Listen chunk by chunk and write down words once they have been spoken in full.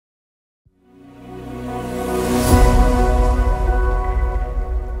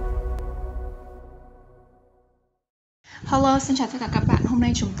Hello, xin chào tất cả các bạn. Hôm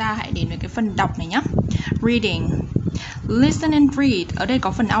nay chúng ta hãy đến với cái phần đọc này nhé. Reading. Listen and read. Ở đây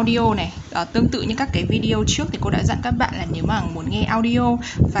có phần audio này. Tương tự như các cái video trước thì cô đã dặn các bạn là nếu mà muốn nghe audio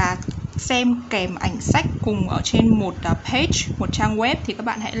và xem kèm ảnh sách cùng ở trên một page, một trang web thì các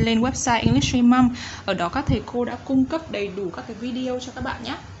bạn hãy lên website English Amom. Ở đó các thầy cô đã cung cấp đầy đủ các cái video cho các bạn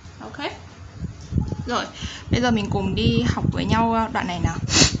nhé. Ok. Rồi, bây giờ mình cùng đi học với nhau đoạn này nào.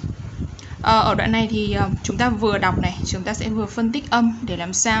 Ở đoạn này thì chúng ta vừa đọc này, chúng ta sẽ vừa phân tích âm để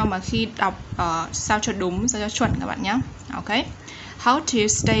làm sao mà khi đọc sao cho đúng, sao cho chuẩn các bạn nhé. Ok. How to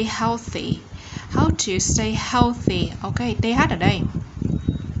stay healthy. How to stay healthy. Ok, TH ở đây.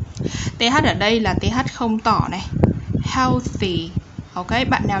 TH ở đây là TH không tỏ này. Healthy. Ok,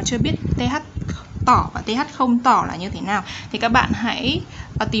 bạn nào chưa biết TH tỏ và TH không tỏ là như thế nào thì các bạn hãy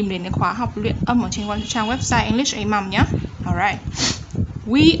tìm đến cái khóa học luyện âm ở trên trang website English Amom nhé. Alright.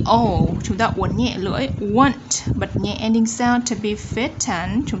 We all, chúng ta uốn nhẹ lưỡi. Want, bật nhẹ ending sound to be fit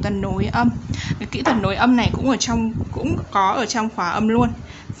and chúng ta nối âm. Cái kỹ thuật nối âm này cũng có ở trong khóa âm luôn.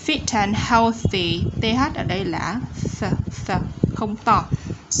 Fit and healthy. TH ở đây là th, không tỏ.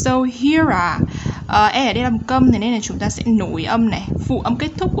 So here are. E ở đây làm câm, thế nên là chúng ta sẽ nối âm này. Phụ âm kết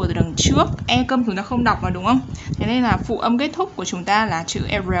thúc của từ đằng trước. E câm chúng ta không đọc mà đúng không? Thế nên là phụ âm kết thúc của chúng ta là chữ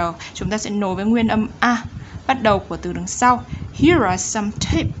R. Chúng ta sẽ nối với nguyên âm A bắt đầu của từ đằng sau. Here are some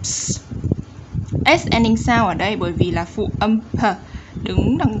tips. S ending sound ở đây bởi vì là phụ âm P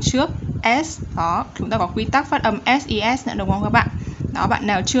đứng đằng trước S. Đó, chúng ta có quy tắc phát âm SES nữa đúng không các bạn? Đó, bạn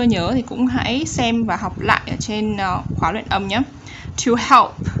nào chưa nhớ thì cũng hãy xem và học lại ở trên khóa luyện âm nhé. To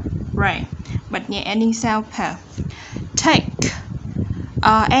help. Right. Bật nhẹ ending sound P. Take.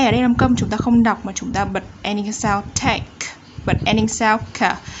 E ở đây làm câm chúng ta không đọc mà chúng ta bật ending sound take. Bật ending sound K.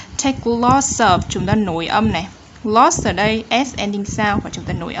 Take lots of, chúng ta nối âm này. Lots ở đây S ending sound và chúng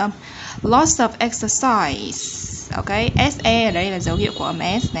ta nối âm. Lots of exercise. Ok, SE ở đây là dấu hiệu của âm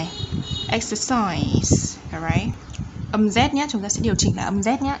S này. Exercise. Alright. Âm Z nhé, chúng ta sẽ điều chỉnh là âm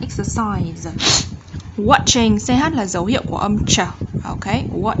Z nhé. Exercise. Watching, CH là dấu hiệu của âm ch. Ok,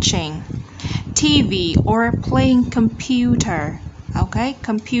 watching. TV or playing computer. Ok,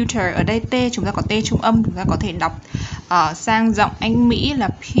 computer ở đây T chúng ta có T trung âm, chúng ta có thể đọc sang giọng Anh Mỹ là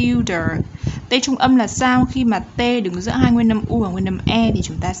pewter. T trung âm là sao? Khi mà T đứng giữa hai nguyên âm U và nguyên âm E thì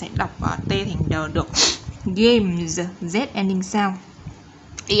chúng ta sẽ đọc T thành D được. Games, Z ending sound.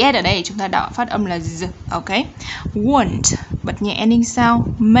 ES ở đây chúng ta đọc phát âm là Z. Ok. Want, bật nhẹ ending sound.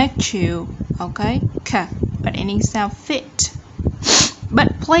 Make you. Ok. K, bật ending sound fit. But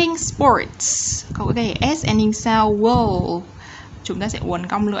playing sports, có thể S ending sound will. Chúng ta sẽ uốn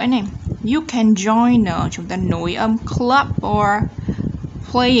cong lưỡi này. You can join, chúng ta nối âm club or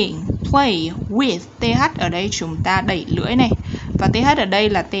playing, play with. TH ở đây chúng ta đẩy lưỡi này. Và TH ở đây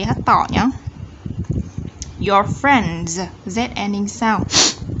là TH tỏ nhá. Your friends, Z ending sound.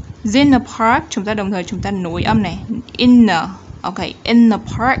 In the park, chúng ta đồng thời chúng ta nối âm này. In the, ok, in the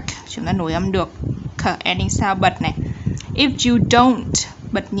park, chúng ta nối âm được. K ending sound bật này. If you don't,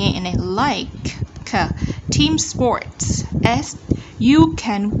 bật nhẹ này. Like, K. Team sports, S. You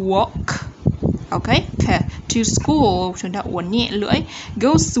can walk. Ok, K. To school, chúng ta uốn nhẹ lưỡi. Go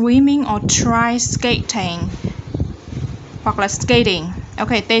swimming or try skating. Hoặc là skating. Ok,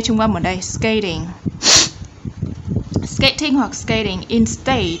 T trung âm ở đây. Skating. Skating hoặc skating.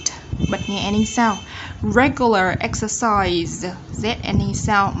 Instead, bật nhẹ ending sound. Regular exercise, Z ending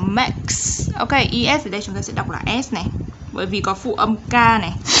sound. Max. Ok, ES ở đây chúng ta sẽ đọc là S này. Bởi vì có phụ âm K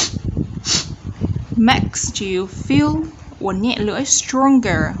này. Makes you feel, uốn nhẹ lưỡi.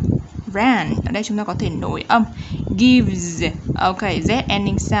 Stronger. Ran, ở đây chúng ta có thể nối âm. Gives, ok, Z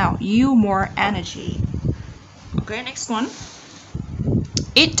ending sound. You more energy. Ok, next one.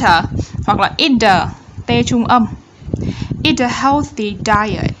 Eater, hoặc là eater, T trung âm. Eat a healthy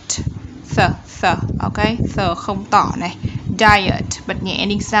diet. Th, ok, th không tỏ này. Diet, bật nhẹ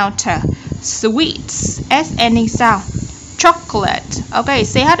ending sound T. Sweets, S ending sound. Chocolate, ok,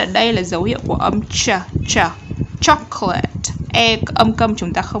 CH ở đây là dấu hiệu của âm ch. Chocolate. E âm câm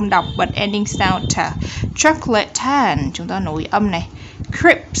chúng ta không đọc, bật ending sound T. Chocolate tan, chúng ta nối âm này.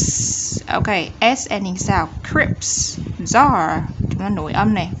 Crisps, ok, S ending sound. Crisps. Jar, chúng ta nối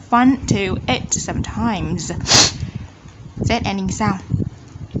âm này. Fun to eat sometimes. Z ending sound.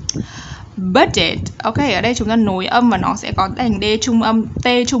 Budget, ok, ở đây chúng ta nối âm và nó sẽ có thành D trung âm, T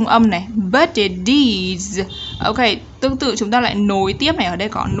trung âm này. Buddies, ok, tương tự chúng ta lại nối tiếp này, ở đây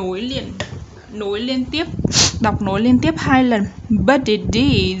có nối liên tiếp, đọc nối liên tiếp 2 lần.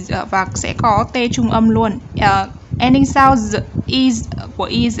 Buddies và sẽ có T trung âm luôn. Ending sound is của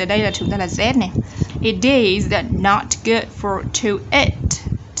is ở đây là chúng ta là Z này. It is not good to eat.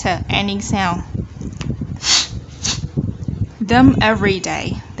 Ending sound. them every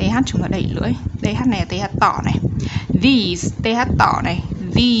day. TH chúng ta đẩy lưỡi. TH này là TH tỏ này. These, TH tỏ này.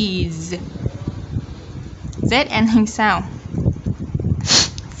 These. Z ending sound.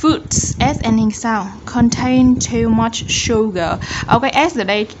 Foods, S ending sound, contain too much sugar. Ok, S ở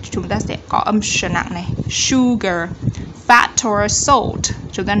đây chúng ta sẽ có âm sh nặng này. Sugar. Fat or salt,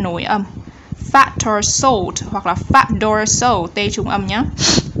 chúng ta nối âm. Fat or salt hoặc là fat or salt, T trùng âm nhé.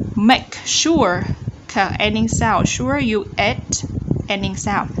 Make sure, K ending sound. Sure you ate, ending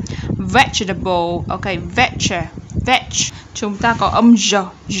sound. Vegetable, ok, veg. Chúng ta có âm j,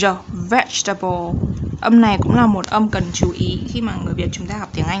 vegetable. Âm này cũng là một âm cần chú ý khi mà người Việt chúng ta học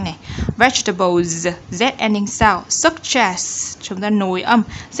tiếng Anh này. Vegetables, Z ending sound. Such as, chúng ta nối âm.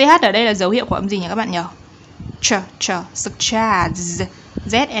 CH ở đây là dấu hiệu của âm gì nhỉ các bạn nhỉ? Ch, such as,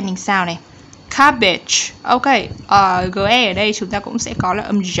 Z ending sound này. Cabbage, ok, GE ở đây chúng ta cũng sẽ có là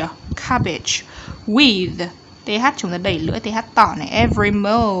âm j. Cabbage. With, TH chúng ta đẩy lưỡi, TH tỏ này. Every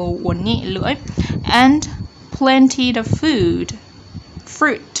meal, uốn nhẹ lưỡi. And plenty of food.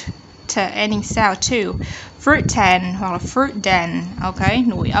 Fruit, T ending sound too. Fruitan hoặc là fruitan, ok,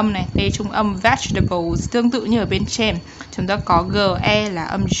 nối âm này. T trung âm. Vegetables, tương tự như ở bên trên. Chúng ta có GE là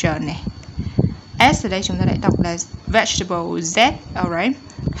âm j này. S ở đây chúng ta lại đọc là vegetable, Z, alright.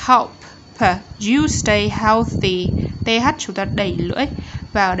 Help, P, you stay healthy. TH chúng ta đẩy lưỡi.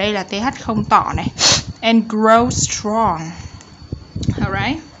 Và ở đây là TH không tỏ này. And grow strong.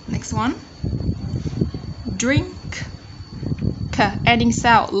 Alright, next one. Drink, K ending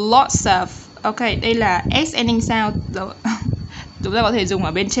sound. Lots of. Ok, đây là S ending sound. Chúng ta có thể dùng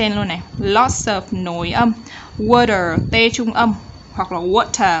ở bên trên luôn này. Lots of nối âm. Water, T trung âm hoặc là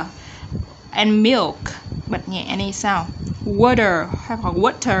water. And milk, bật nhẹ ending sound. Water hoặc là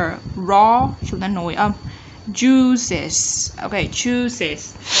water. Raw, chúng ta nối âm. Juices, ok, juices.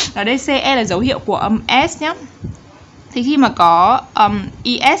 Ở đây CE là dấu hiệu của âm S nhé. Thì khi mà có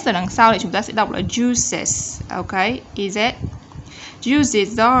ES ở đằng sau thì chúng ta sẽ đọc là juices. Ok, EZ.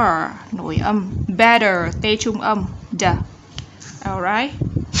 Juices are, nối âm. Better, T trung âm. D. Alright.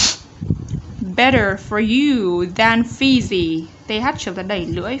 Better for you than fizzy. TH chúng ta đẩy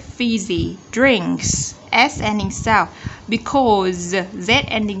lưỡi. Fizzy. Drinks, S ending sound. Because, Z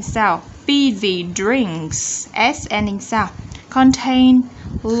ending sound. Fizzy drinks, S ending sound. Contain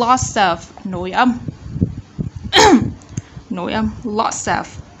lots of, nối âm. Nối âm. Lots of.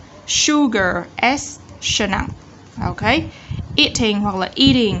 Sugar, S sh nặng. Ok. Eating hoặc là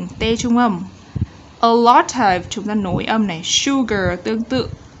eating, T trung âm. A lot of, chúng ta nối âm này. Sugar tương tự.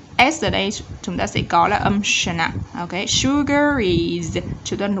 S ở đây chúng ta sẽ có là âm sh nặng. Ok. Sugaries,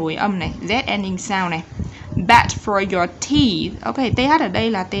 chúng ta nối âm này. Z ending sound này. Bad for your teeth. Ok, TH ở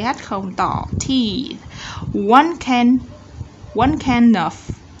đây là TH không tỏ. Teeth. One can of,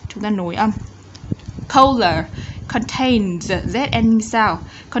 chúng ta nối âm. Cola, contains, Z ending sound.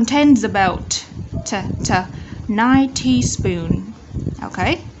 Contains about 9 teaspoon. Ok.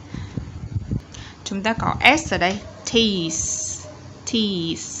 Chúng ta có S ở đây.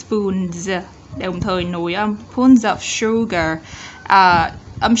 Teaspoons, đồng thời nối âm. Spoons of sugar.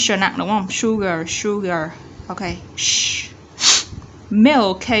 Âm sh nặng đúng không? Sugar. Ok. Shh.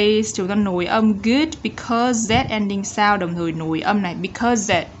 Milk case, chúng ta nối âm. Good because Z ending sound, đồng thời nối âm này.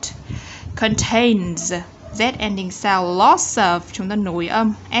 Because it. Contains, Z ending sound. Lots of, chúng ta nối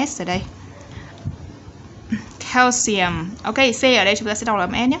âm. S ở đây. Calcium. Ok, C ở đây chúng ta sẽ đọc là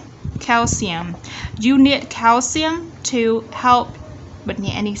âm S nhé. Calcium. You need calcium to help, bật nhẹ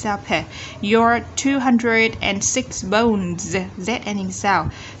ending sound. Your 206 bones, Z ending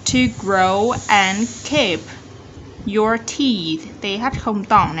sound. To grow and keep your teeth, TH không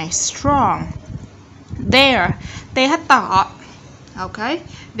tỏ này. Strong. There, TH tỏ. Ok.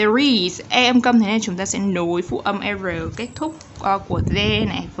 There is, E âm câm, thế nên chúng ta sẽ nối phụ âm R kết thúc của the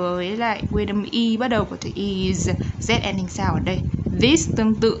này với lại nguyên âm Y bắt đầu của từ is. Z ending sound ở đây. This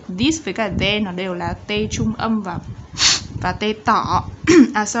tương tự. This với cả the nó đều là T trung âm và T tỏ.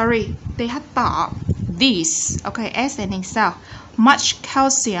 TH tỏ. This, ok, S ending sound. Much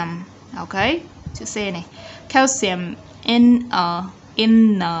calcium, ok, chữ C này. Calcium in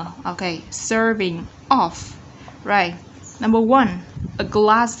a, ok, serving of. Right. Number 1, a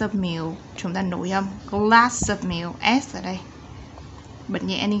glass of milk, chúng ta nối âm. Glass of milk, S ở đây. Bật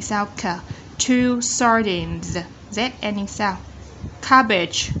nhẹ ending sound. K. 2 sardines, Z ending sound.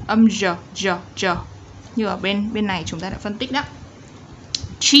 Cabbage, âm j. Như ở bên này chúng ta đã phân tích đó.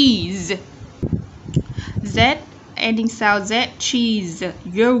 Cheese, Z ending sound. Z. Cheese.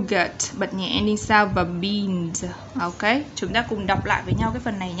 Yogurt, bật nhẹ ending sound và beans. Ok, chúng ta cùng đọc lại với nhau cái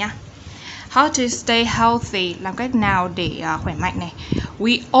phần này nha. How to stay healthy, làm cách nào để khỏe mạnh này.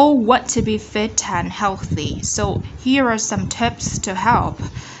 We all want to be fit and healthy, so here are some tips to help.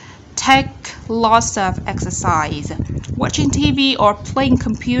 Take lots of exercise. Watching TV or playing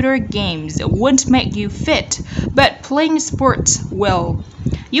computer games won't make you fit, but playing sports will.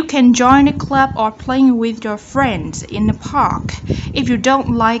 You can join a club or playing with your friends in the park. If you don't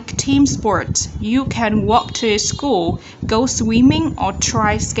like team sports, you can walk to school, go swimming, or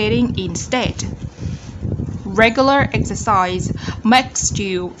try skating instead. Regular exercise makes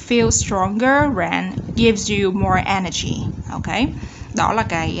you feel stronger and gives you more energy. Okay. Đó là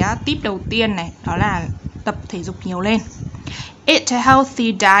cái tip đầu tiên này, đó là tập thể dục nhiều lên. Eat a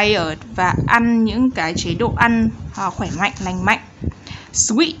healthy diet, và ăn những cái chế độ ăn khỏe mạnh, lành mạnh.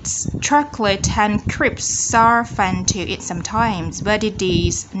 Sweets, chocolate and crisps are fun to eat sometimes, but it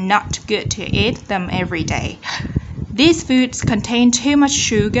is not good to eat them every day. These foods contain too much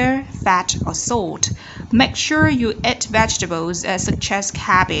sugar, fat, or salt. Make sure you eat vegetables such as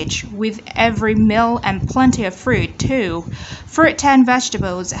cabbage with every meal and plenty of fruit too. Fruit and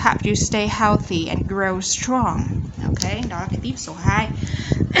vegetables help you stay healthy and grow strong. Ok, đó là cái tip số 2.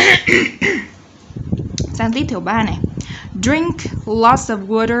 Sang tip thứ 3 này. Drink lots of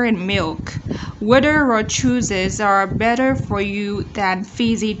water and milk. Water or juices are better for you than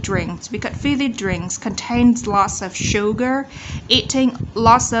fizzy drinks because fizzy drinks contains lots of sugar. Eating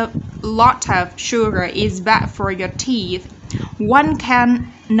lot of sugar is bad for your teeth. 1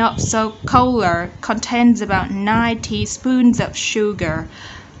 can of Coca-Cola contains about 9 teaspoons of sugar.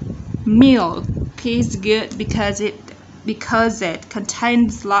 Milk is good because it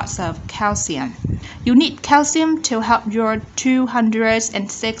contains lots of calcium. You need calcium to help your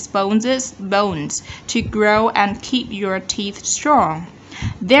 206 bones to grow and keep your teeth strong.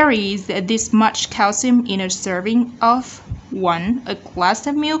 There is this much calcium in a serving of 1. A glass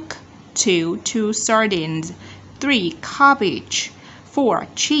of milk, 2. 2 sardines, 3. Cabbage, 4.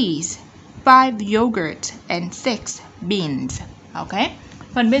 Cheese, 5. Yogurt, and 6. Beans. Ok.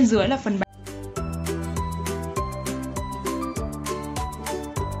 Phần bên dưới là phần